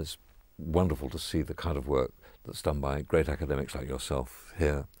it's wonderful to see the kind of work that's done by great academics like yourself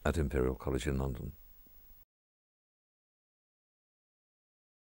here at Imperial College in London.